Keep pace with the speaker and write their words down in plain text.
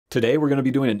Today we're going to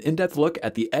be doing an in-depth look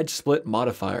at the edge split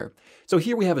modifier. So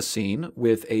here we have a scene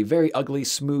with a very ugly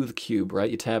smooth cube, right?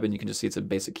 You tab and you can just see it's a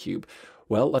basic cube.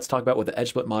 Well, let's talk about what the edge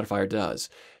split modifier does.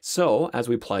 So as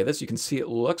we apply this, you can see it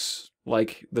looks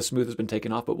like the smooth has been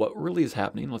taken off, but what really is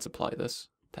happening, let's apply this,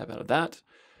 tab out of that,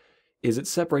 is it's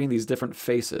separating these different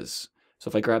faces. So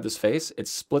if I grab this face, it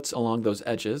splits along those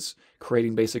edges,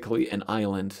 creating basically an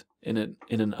island in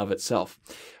and of itself.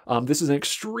 This is an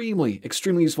extremely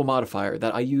useful modifier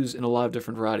that I use in a lot of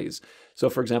different varieties. So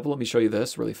for example, let me show you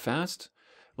this really fast.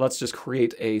 Let's just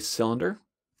create a cylinder,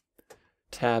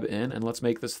 tab in, and let's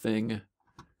make this thing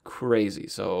crazy.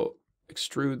 So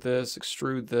extrude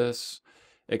this,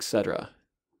 etc.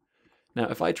 Now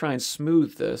if I try and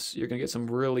smooth this, you're gonna get some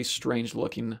really strange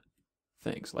looking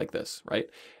things like this, right?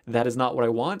 That is not what I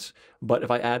want, but if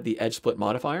I add the edge split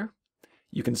modifier,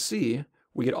 you can see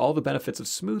we get all the benefits of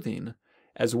smoothing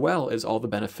as well as all the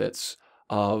benefits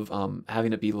of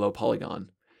having it be low polygon.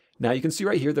 Now you can see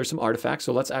right here there's some artifacts,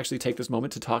 so let's actually take this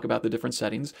moment to talk about the different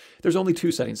settings. There's only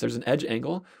two settings. There's an edge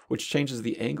angle, which changes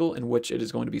the angle in which it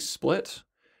is going to be split,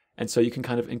 and so you can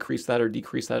kind of increase that or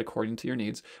decrease that according to your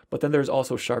needs. But then there's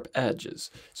also sharp edges.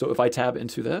 So if I tab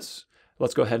into this,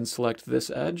 let's go ahead and select this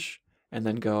edge, and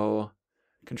then go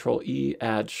Control E,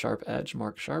 add sharp edge,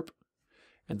 mark sharp,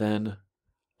 and then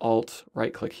Alt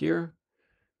right click here,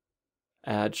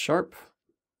 add sharp.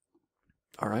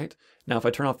 All right, now if I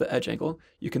turn off the edge angle,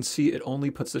 you can see it only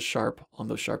puts the sharp on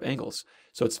those sharp angles.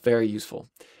 So it's very useful.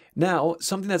 Now,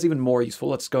 something that's even more useful,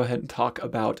 let's go ahead and talk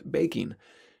about baking.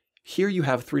 Here you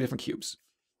have three different cubes.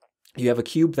 You have a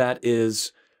cube that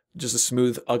is just a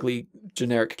smooth, ugly,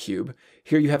 generic cube.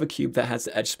 Here you have a cube that has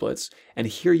the edge splits, and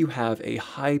here you have a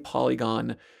high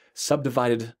polygon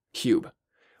subdivided cube.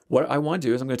 What I want to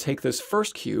do is I'm going to take this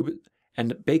first cube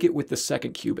and bake it with the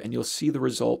second cube, and you'll see the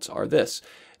results are this.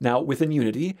 Now within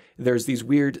Unity, there's these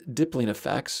weird dippling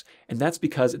effects, and that's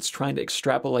because it's trying to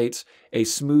extrapolate a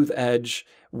smooth edge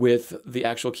with the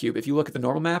actual cube. If you look at the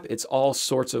normal map, it's all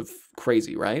sorts of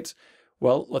crazy, right?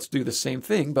 Well, let's do the same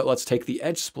thing, but let's take the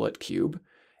edge split cube,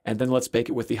 and then let's bake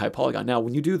it with the high polygon. Now,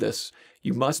 when you do this,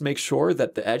 you must make sure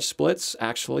that the edge splits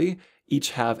actually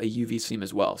each have a UV seam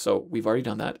as well. So we've already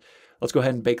done that. Let's go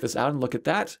ahead and bake this out and look at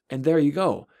that, and there you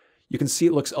go. You can see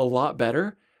it looks a lot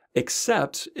better,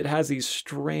 except it has these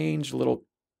strange little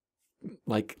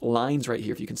like lines right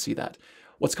here, if you can see that.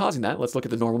 What's causing that, let's look at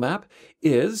the normal map,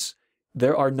 is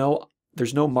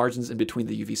there's no margins in between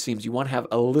the UV seams. You want to have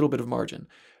a little bit of margin.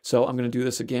 So I'm going to do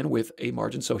this again with a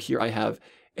margin. So here I have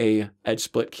a edge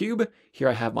split cube, here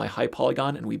I have my high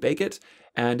polygon, and we bake it,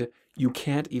 and you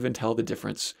can't even tell the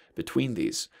difference between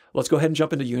these. Let's go ahead and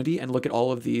jump into Unity and look at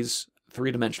all of these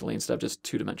three-dimensionally instead of just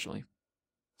two-dimensionally.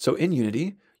 So in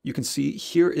Unity, you can see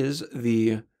here is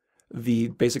the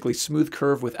basically smooth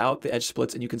curve without the edge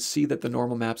splits, and you can see that the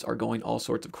normal maps are going all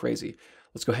sorts of crazy.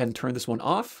 Let's go ahead and turn this one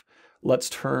off. Let's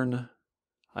turn,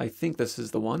 I think this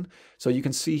is the one. So you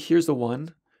can see here's the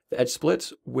one, the edge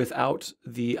split without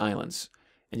the islands.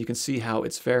 And you can see how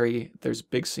it's there's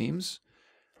big seams.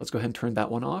 Let's go ahead and turn that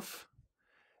one off.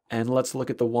 And let's look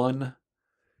at the one,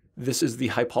 this is the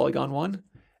high polygon one.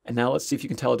 And now let's see if you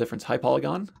can tell a difference. High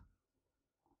polygon,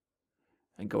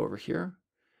 and go over here.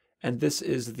 And this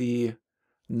is the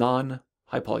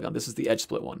non-high polygon. This is the edge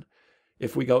split one.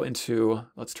 If we go into,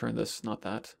 let's turn this, not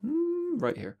that,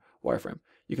 right here, wireframe.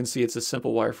 You can see it's a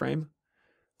simple wireframe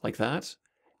like that.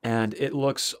 And it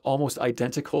looks almost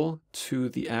identical to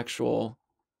the actual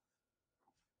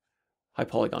high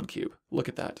polygon cube. Look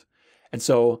at that. And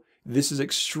so this is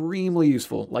extremely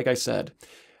useful. Like I said,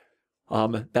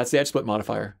 that's the edge split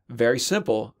modifier. Very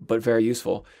simple, but very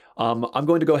useful. I'm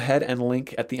going to go ahead and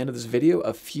link at the end of this video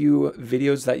a few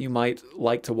videos that you might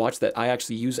like to watch that I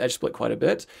actually use edge split quite a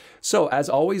bit. So as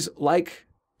always, like,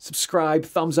 subscribe,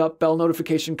 thumbs up, bell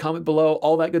notification, comment below,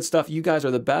 all that good stuff. You guys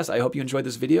are the best. I hope you enjoyed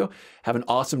this video. Have an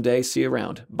awesome day. See you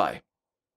around. Bye.